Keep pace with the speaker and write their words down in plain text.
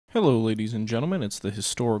Hello ladies and gentlemen, it's the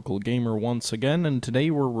Historical Gamer once again, and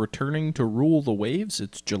today we're returning to Rule the Waves.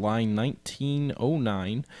 It's July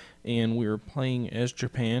 1909, and we're playing as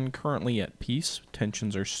Japan, currently at peace.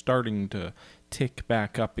 Tensions are starting to tick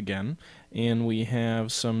back up again, and we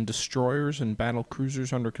have some destroyers and battle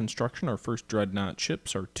cruisers under construction. Our first dreadnought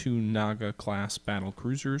ships are two Naga-class battle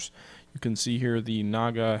cruisers. You can see here the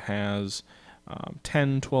Naga has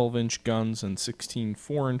 10 12-inch guns and 16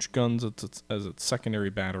 4-inch guns as its secondary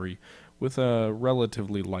battery, with a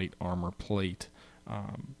relatively light armor plate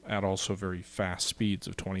at also very fast speeds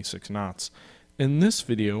of 26 knots. In this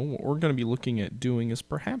video, what we're going to be looking at doing is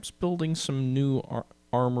perhaps building some new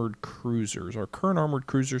armored cruisers. Our current armored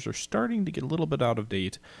cruisers are starting to get a little bit out of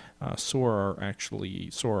date, so are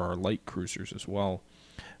our light cruisers as well.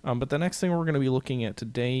 But the next thing we're going to be looking at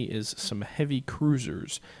today is some heavy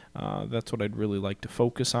cruisers. That's what I'd really like to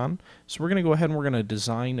focus on. So we're going to go ahead and we're going to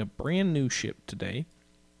design a brand new ship today.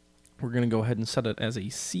 We're going to go ahead and set it as a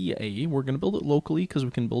CA. We're going to build it locally because we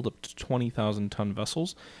can build up to 20,000 ton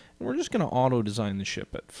vessels. And we're just going to auto design the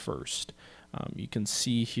ship at first. You can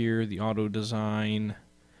see here the auto design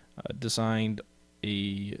designed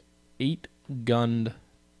a 8-gunned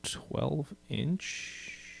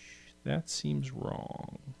 12-inch. That seems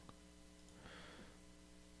wrong.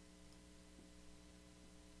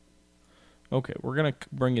 Okay, we're going to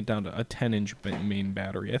bring it down to a 10-inch main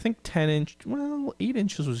battery. I think 10-inch, well, 8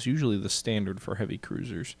 inches was usually the standard for heavy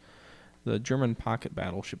cruisers. The German pocket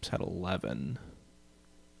battleships had 11.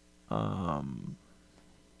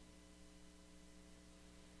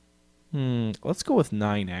 Let's go with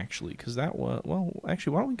 9, actually, because that was, well,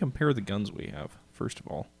 actually, why don't we compare the guns we have, first of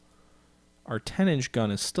all. Our 10-inch gun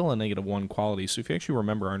is still a -1 quality, so if you actually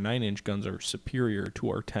remember, our 9-inch guns are superior to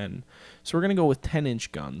our 10. So we're going to go with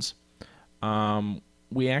 10-inch guns.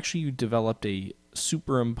 We actually developed a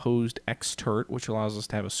superimposed X turret, which allows us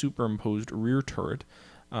to have a superimposed rear turret,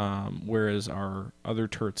 whereas our other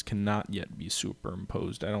turrets cannot yet be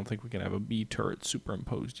superimposed. I don't think we can have a B turret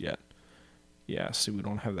superimposed yet. Yeah, see, we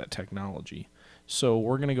don't have that technology. So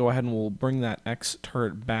we're going to go ahead and we'll bring that X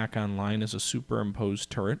turret back online as a superimposed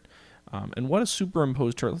turret. And what a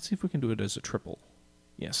superimposed turret? Let's see if we can do it as a triple.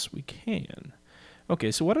 Yes, we can.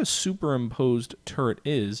 Okay, so what a superimposed turret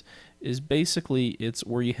is basically it's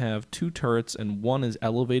where you have two turrets and one is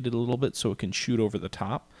elevated a little bit so it can shoot over the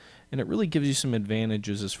top. And it really gives you some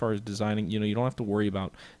advantages as far as designing. You know, you don't have to worry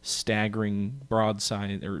about staggering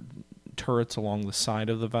broadside or turrets along the side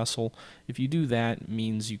of the vessel. If you do that, it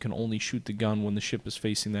means you can only shoot the gun when the ship is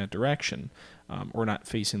facing that direction, or not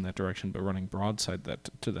facing that direction, but running broadside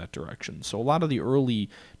to that direction. So a lot of the early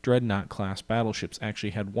Dreadnought class battleships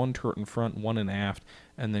actually had one turret in front, one in aft,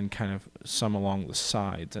 and then kind of some along the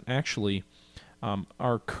sides. And actually,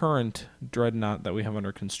 our current Dreadnought that we have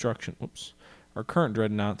under construction, our current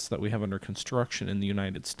dreadnoughts that we have under construction in the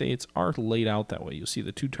United States are laid out that way. You'll see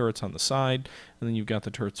the two turrets on the side, and then you've got the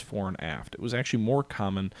turrets fore and aft. It was actually more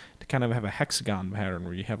common to kind of have a hexagon pattern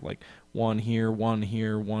where you have like one here, one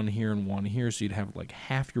here, one here, and one here. So you'd have like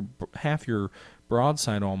half your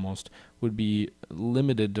broadside almost would be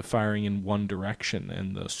limited to firing in one direction,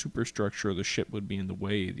 and the superstructure of the ship would be in the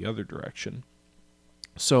way the other direction.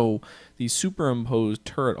 So the superimposed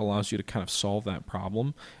turret allows you to kind of solve that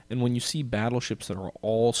problem. And when you see battleships that are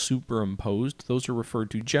all superimposed, those are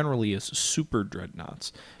referred to generally as super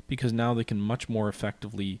dreadnoughts, because now they can much more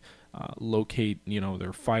effectively locate,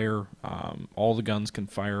 their fire. All the guns can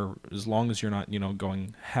fire as long as you're not,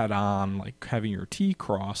 going head on, like having your T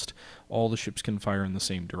crossed. All the ships can fire in the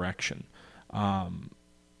same direction.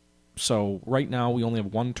 So right now we only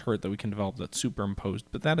have one turret that we can develop that's superimposed,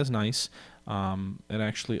 but that is nice. It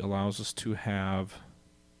actually allows us to have...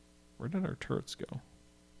 Where did our turrets go?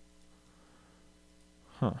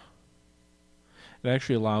 It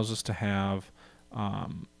actually allows us to have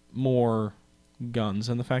more guns,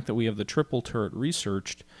 and the fact that we have the triple turret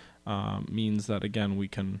researched means that, again, we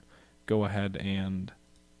can go ahead and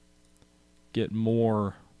get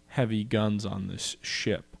more heavy guns on this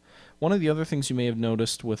ship. One of the other things you may have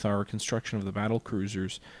noticed with our construction of the battle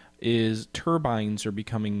cruisers is turbines are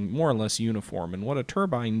becoming more or less uniform. And what a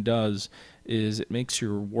turbine does is it makes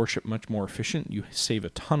your warship much more efficient. You save a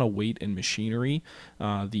ton of weight and machinery.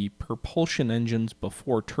 The propulsion engines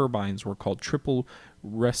before turbines were called triple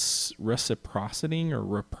reciprocating,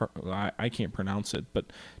 or I can't pronounce it, but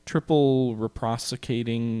triple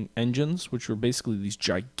reciprocating engines, which were basically these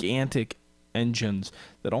gigantic engines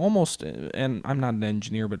that almost, and I'm not an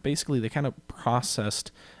engineer, but basically they kind of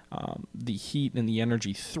processed the heat and the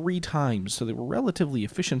energy 3 times, so they were relatively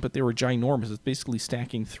efficient, but they were ginormous. It's basically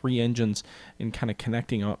stacking 3 engines and kind of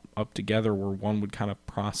connecting up together, where one would kind of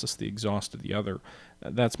process the exhaust of the other.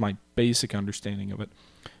 That's my basic understanding of it.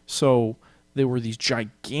 So they were these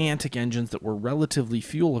gigantic engines that were relatively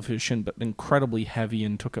fuel efficient but incredibly heavy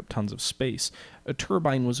and took up tons of space. A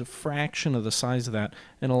turbine was a fraction of the size of that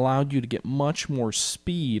and allowed you to get much more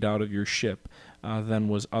speed out of your ship than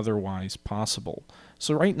was otherwise possible.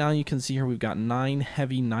 So right now you can see here we've got 9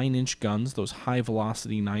 heavy 9-inch guns, those high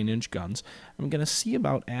velocity 9-inch guns. I'm going to see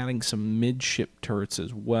about adding some midship turrets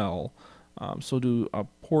as well. So do a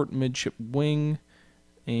port midship wing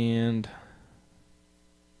and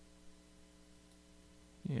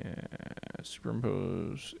yeah,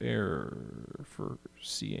 superimpose air for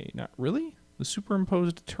CA. Not really? The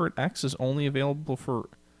superimposed turret X is only available for...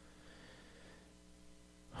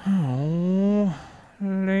 Oh,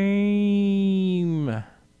 lame.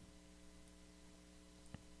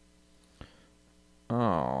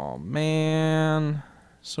 Oh, man.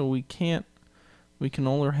 So we can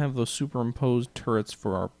only have those superimposed turrets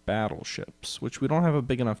for our battleships, which we don't have a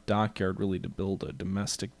big enough dockyard really to build a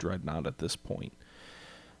domestic dreadnought at this point.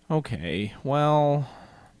 Okay, well,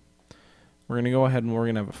 we're going to go ahead and we're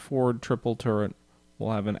going to have a forward triple turret.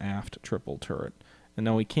 We'll have an aft triple turret. And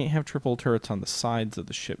now we can't have triple turrets on the sides of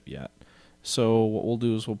the ship yet. So what we'll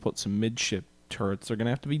do is we'll put some midship turrets. They're going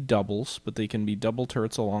to have to be doubles, but they can be double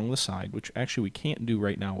turrets along the side, which actually we can't do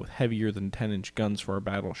right now with heavier than 10-inch guns for our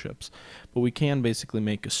battleships. But we can basically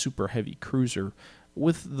make a super heavy cruiser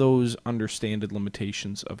with those understated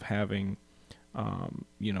limitations of having,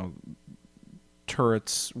 you know,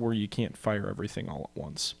 turrets where you can't fire everything all at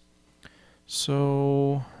once.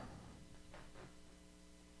 So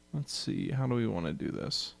let's see, how do we want to do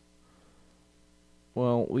this?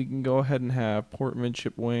 Well, we can go ahead and have port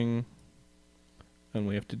midship wing, and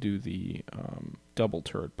we have to do the double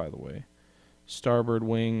turret, by the way. Starboard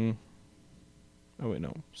wing. Oh wait,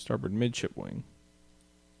 no, starboard midship wing.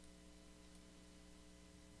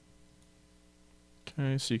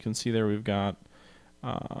 Okay, so you can see there we've got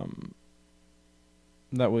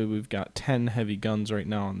that way we've got 10 heavy guns right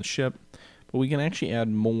now on the ship, but we can actually add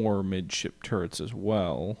more midship turrets as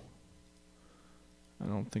well. I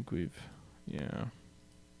don't think we've, yeah.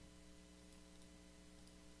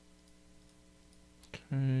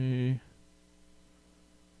 Okay.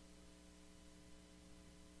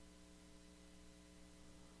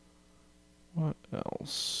 What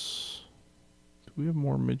else? Do we have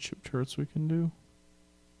more midship turrets we can do?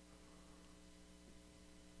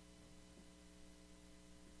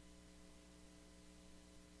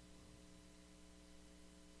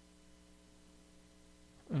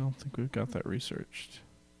 I don't think we've got that researched.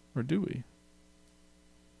 Or do we?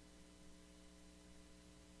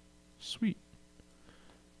 Sweet.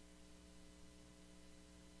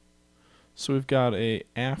 So we've got a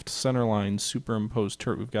aft centerline superimposed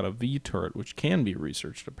turret. We've got a V turret, which can be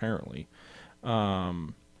researched apparently,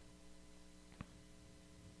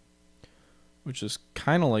 which is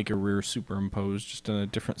kind of like a rear superimposed, just in a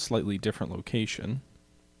different, slightly different location.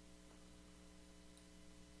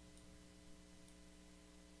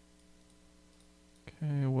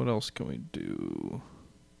 Okay, what else can we do?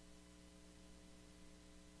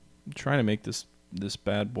 I'm trying to make this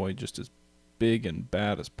bad boy just as big and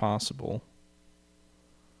bad as possible.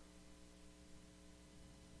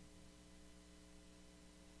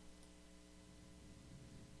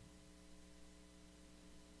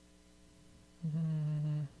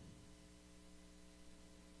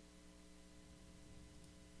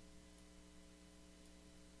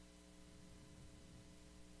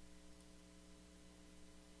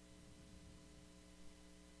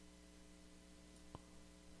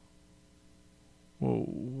 Whoa,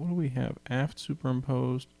 what do we have? Aft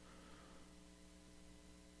superimposed.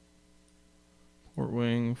 Port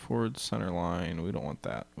wing, forward center line. We don't want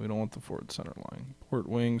that. We don't want the forward center line. Port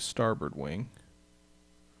wing, starboard wing.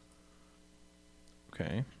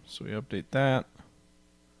 Okay, so we update that.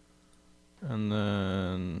 And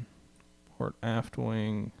then port aft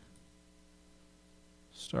wing,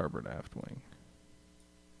 starboard aft wing.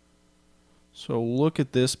 So look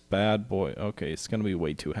at this bad boy. Okay, it's going to be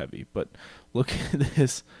way too heavy, but look at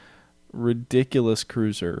this ridiculous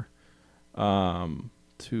cruiser. 2,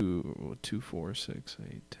 4, 6,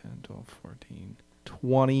 8, 10, 12, 14,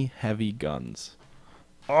 20 heavy guns.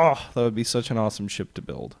 Oh, that would be such an awesome ship to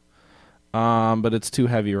build. But it's too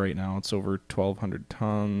heavy right now. It's over 1,200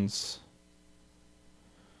 tons.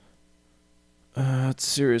 It's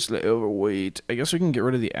seriously overweight. I guess we can get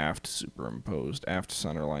rid of the aft superimposed. Aft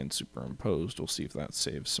centerline superimposed. We'll see if that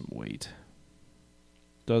saves some weight.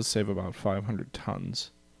 Does save about 500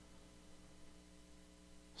 tons.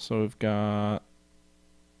 So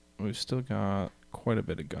we've still got quite a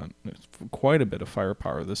bit of quite a bit of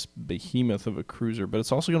firepower, this behemoth of a cruiser, but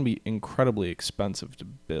it's also going to be incredibly expensive to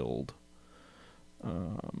build.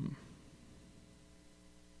 Could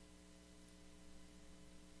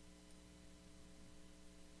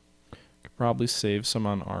probably save some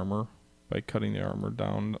on armor by cutting the armor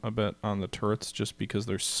down a bit on the turrets, just because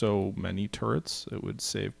there's so many turrets. It would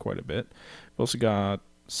save quite a bit. We've also got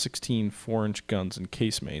 16 4-inch guns and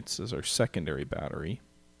casemates as our secondary battery.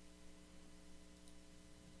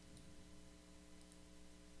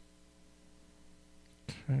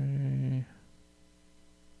 Okay.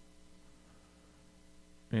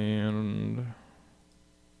 And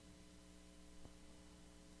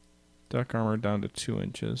deck armor down to 2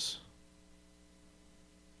 inches.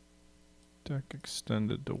 Deck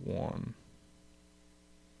extended to 1.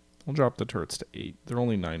 We'll drop the turrets to 8. They're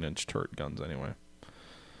only 9-inch turret guns anyway.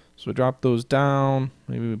 So we drop those down.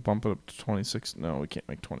 Maybe we bump it up to 26. No, we can't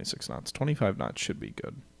make 26 knots. 25 knots should be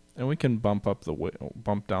good. And we can bump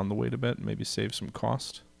down the weight a bit, maybe save some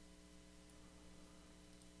cost.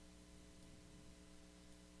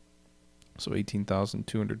 So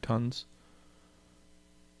 18,200 tons.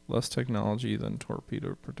 Less technology than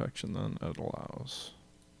torpedo protection than it allows.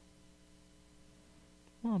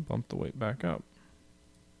 I'll bump the weight back up.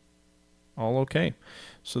 All okay.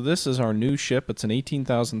 So this is our new ship. It's an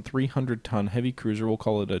 18,300 ton heavy cruiser. We'll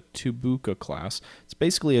call it a Tubuka class. It's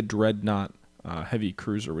basically a dreadnought heavy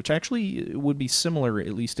cruiser, which actually would be similar,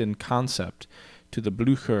 at least in concept, to the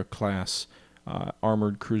Blücher class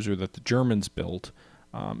armored cruiser that the Germans built.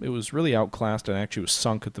 It was really outclassed and actually was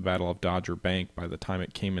sunk at the Battle of Dodger Bank by the time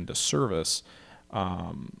it came into service.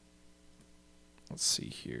 Let's see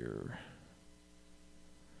here.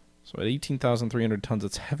 So at 18,300 tons,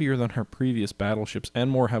 it's heavier than our previous battleships and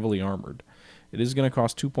more heavily armored. It is going to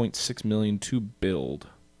cost $2.6 million to build.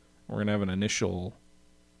 We're going to have an initial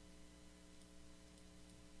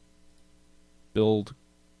build.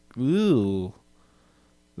 Ooh,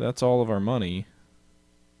 that's all of our money.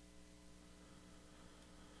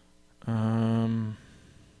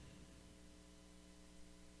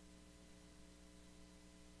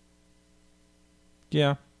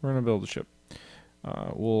 Yeah, we're going to build a ship.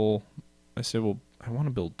 I want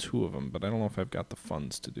to build 2 of them, but I don't know if I've got the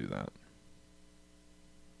funds to do that.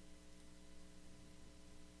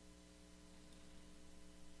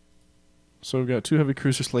 So we've got 2 heavy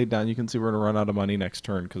cruisers laid down. You can see we're going to run out of money next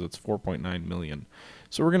turn because it's 4.9 million.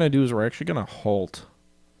 So what we're going to do is we're actually going to halt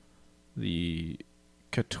the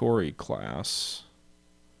Katori class.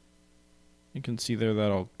 You can see there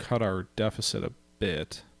that'll cut our deficit a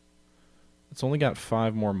bit. It's only got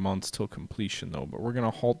 5 more months till completion, though, but we're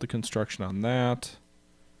going to halt the construction on that.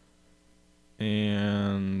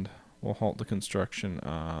 And we'll halt the construction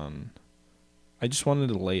on... I just wanted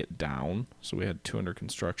to lay it down, so we had 2 under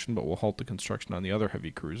construction, but we'll halt the construction on the other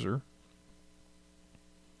heavy cruiser.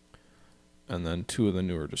 And then 2 of the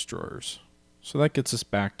newer destroyers. So that gets us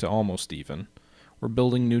back to almost even. We're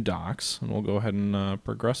building new docks, and we'll go ahead and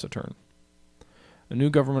progress a turn. A new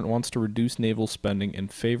government wants to reduce naval spending in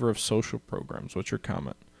favor of social programs. What's your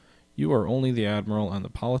comment? You are only the admiral and the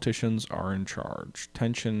politicians are in charge.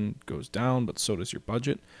 Tension goes down, but so does your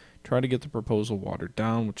budget. Try to get the proposal watered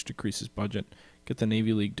down, which decreases budget. Get the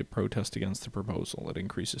Navy League to protest against the proposal. It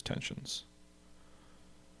increases tensions.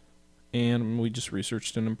 And we just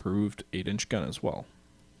researched an improved 8-inch gun as well.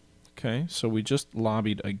 Okay, so we just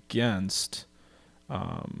lobbied against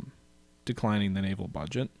declining the naval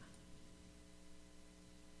budget.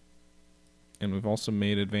 And we've also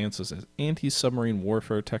made advances as anti-submarine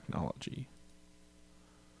warfare technology.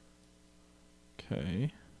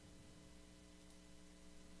 Okay.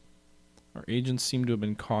 Our agents seem to have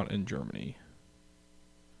been caught in Germany.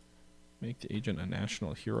 Make the agent a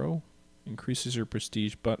national hero. Increases your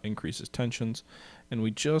prestige, but increases tensions. And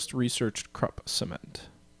we just researched Krupp Cement.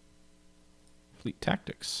 Fleet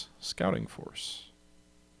Tactics. Scouting Force.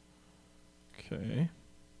 Okay.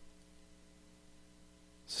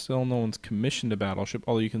 Still no one's commissioned a battleship,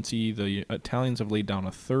 although you can see the Italians have laid down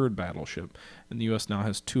a 3rd battleship, and the U.S. now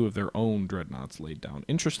has 2 of their own dreadnoughts laid down.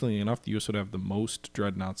 Interestingly enough, the U.S. would have the most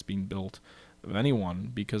dreadnoughts being built of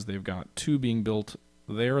anyone, because they've got 2 being built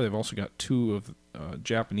there. They've also got 2 of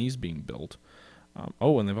Japanese being built.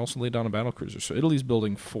 And they've also laid down a battlecruiser. So Italy's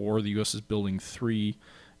building 4, the U.S. is building 3,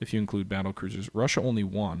 if you include battlecruisers. Russia only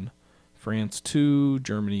 1, France 2,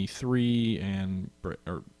 Germany 3, and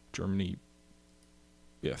Germany...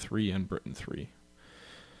 Yeah, 3 and Britain 3.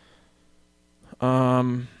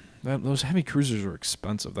 Those heavy cruisers are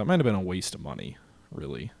expensive. That might have been a waste of money,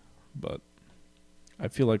 really. But I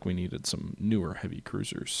feel like we needed some newer heavy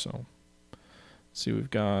cruisers. So, let's see,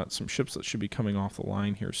 we've got some ships that should be coming off the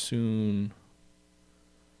line here soon.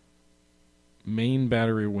 Main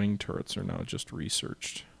battery wing turrets are now just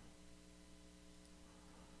researched.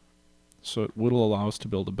 So it will allow us to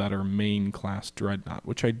build a better main class dreadnought,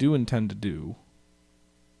 which I do intend to do.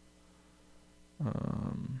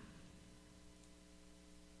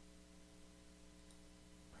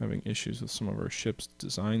 Having issues with some of our ships'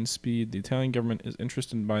 design speed. The Italian government is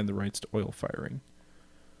interested in buying the rights to oil firing.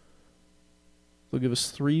 They'll give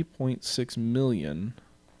us 3.6 million.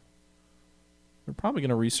 They're probably going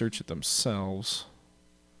to research it themselves.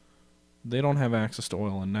 They don't have access to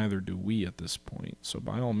oil, and neither do we at this point. So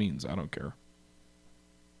by all means, I don't care.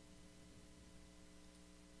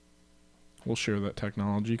 We'll share that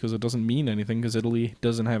technology because it doesn't mean anything because Italy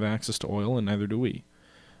doesn't have access to oil, and neither do we.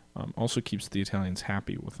 Also keeps the Italians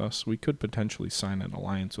happy with us. We could potentially sign an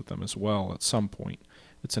alliance with them as well at some point.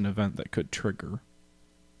 It's an event that could trigger.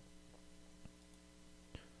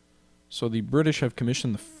 So the British have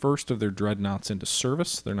commissioned the first of their dreadnoughts into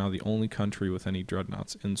service. They're now the only country with any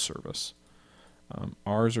dreadnoughts in service.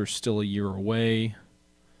 Ours are still a year away.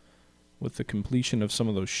 With the completion of some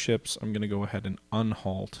of those ships, I'm going to go ahead and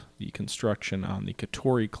unhalt the construction on the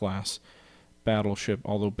Katori class battleship,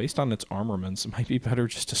 although based on its armaments, it might be better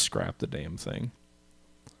just to scrap the damn thing.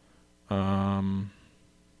 That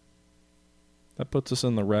puts us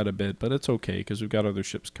in the red a bit, but it's okay because we've got other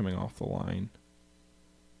ships coming off the line.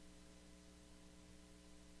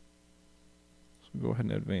 Go ahead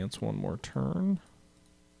and advance one more turn.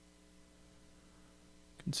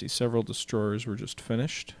 You can see several destroyers were just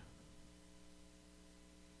finished.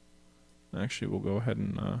 Actually, we'll go ahead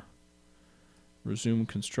and resume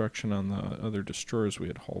construction on the other destroyers we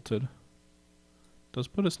had halted. Does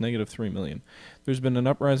put us negative 3 million. There's been an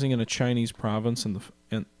uprising in a Chinese province in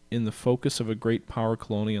the focus of a great power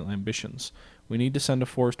colonial ambitions. We need to send a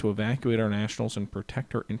force to evacuate our nationals and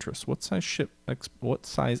protect our interests. What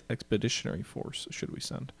size expeditionary force should we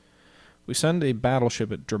send? We send a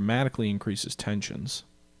battleship, it dramatically increases tensions,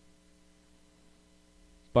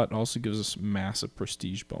 but also gives us massive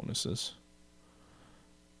prestige bonuses.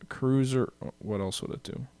 A cruiser, what else would it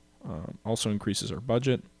do? Also increases our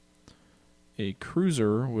budget. A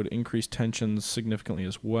cruiser would increase tensions significantly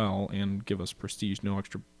as well and give us prestige, no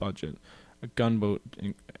extra budget. A gunboat,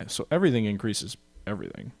 so everything increases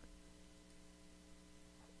everything.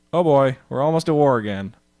 Oh boy, we're almost at war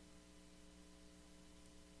again.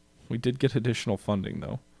 We did get additional funding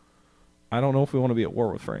though. I don't know if we want to be at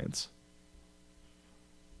war with France.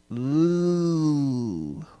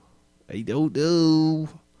 Ooh, I don't know.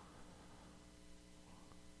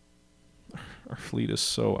 Our fleet is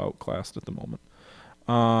so outclassed at the moment.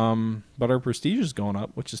 But our prestige is going up,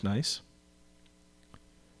 which is nice.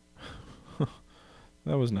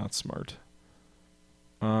 That was not smart.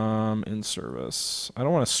 In service. I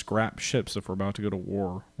don't want to scrap ships if we're about to go to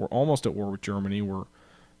war. We're almost at war with Germany. We're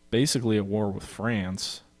basically at war with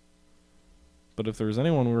France. But if there's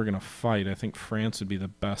anyone we were going to fight, I think France would be the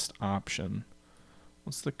best option.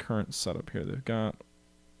 What's the current setup here? They've got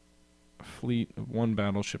a fleet of one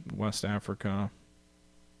battleship in West Africa.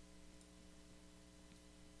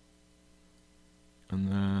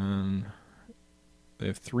 And then they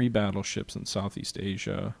have 3 battleships in Southeast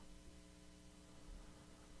Asia.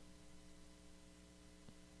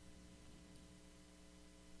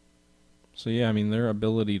 So yeah, I mean, their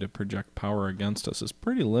ability to project power against us is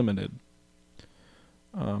pretty limited.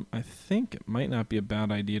 I think it might not be a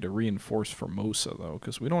bad idea to reinforce Formosa, though,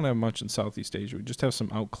 because we don't have much in Southeast Asia. We just have some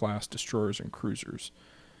outclassed destroyers and cruisers.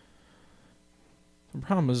 The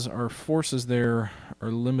problem is our forces there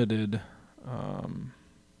are limited.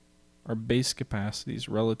 Our base capacity is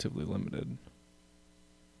relatively limited.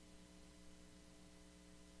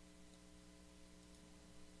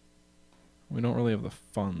 We don't really have the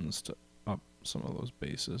funds to up some of those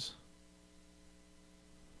bases.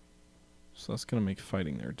 So that's going to make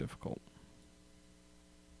fighting there difficult.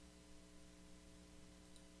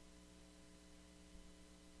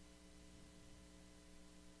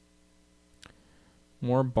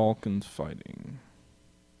 More Balkans fighting.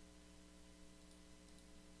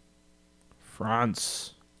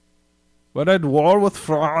 France. We're at war with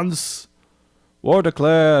France. War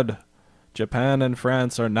declared. Japan and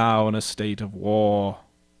France are now in a state of war.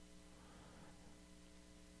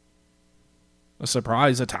 A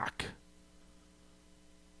surprise attack.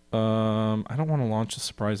 I don't want to launch a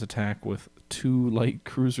surprise attack with 2 light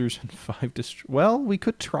cruisers and 5 destroyers. Well, we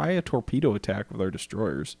could try a torpedo attack with our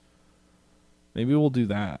destroyers. Maybe we'll do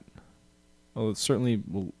that. Well, it certainly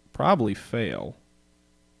will probably fail.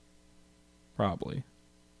 Probably.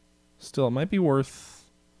 Still, it might be worth...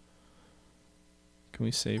 Can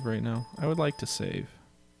we save right now? I would like to save.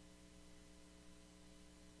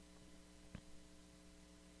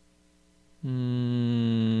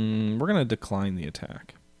 We're going to decline the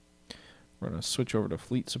attack. We're going to switch over to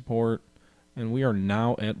fleet support, and we are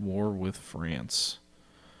now at war with France.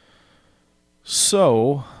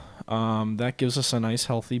 So, that gives us a nice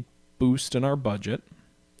healthy boost in our budget.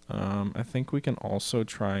 I think we can also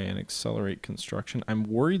try and accelerate construction. I'm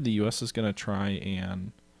worried the U.S. is going to try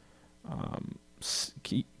and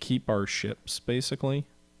keep our ships, basically.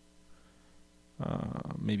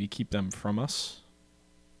 Maybe keep them from us.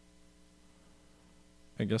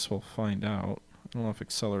 I guess we'll find out. I don't know if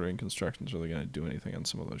accelerating construction is really going to do anything on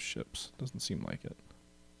some of those ships. Doesn't seem like it.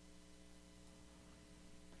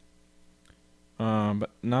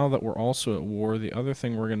 But now that we're also at war, the other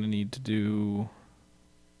thing we're going to need to do...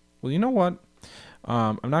 Well, you know what?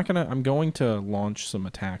 I'm going to launch some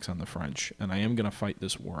attacks on the French, and I am going to fight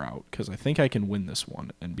this war out, because I think I can win this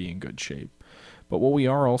one and be in good shape. But what we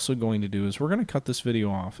are also going to do is we're going to cut this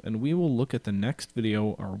video off, and we will look at the next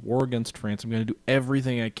video, our war against France. I'm going to do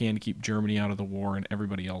everything I can to keep Germany out of the war and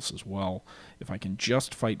everybody else as well. If I can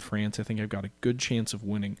just fight France, I think I've got a good chance of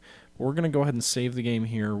winning. But we're going to go ahead and save the game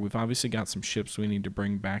here. We've obviously got some ships we need to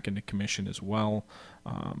bring back into commission as well.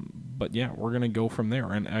 But yeah, we're going to go from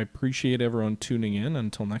there. And I appreciate everyone tuning in.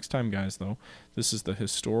 Until next time, guys, though, this is the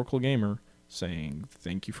Historical Gamer saying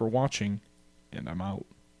thank you for watching, and I'm out.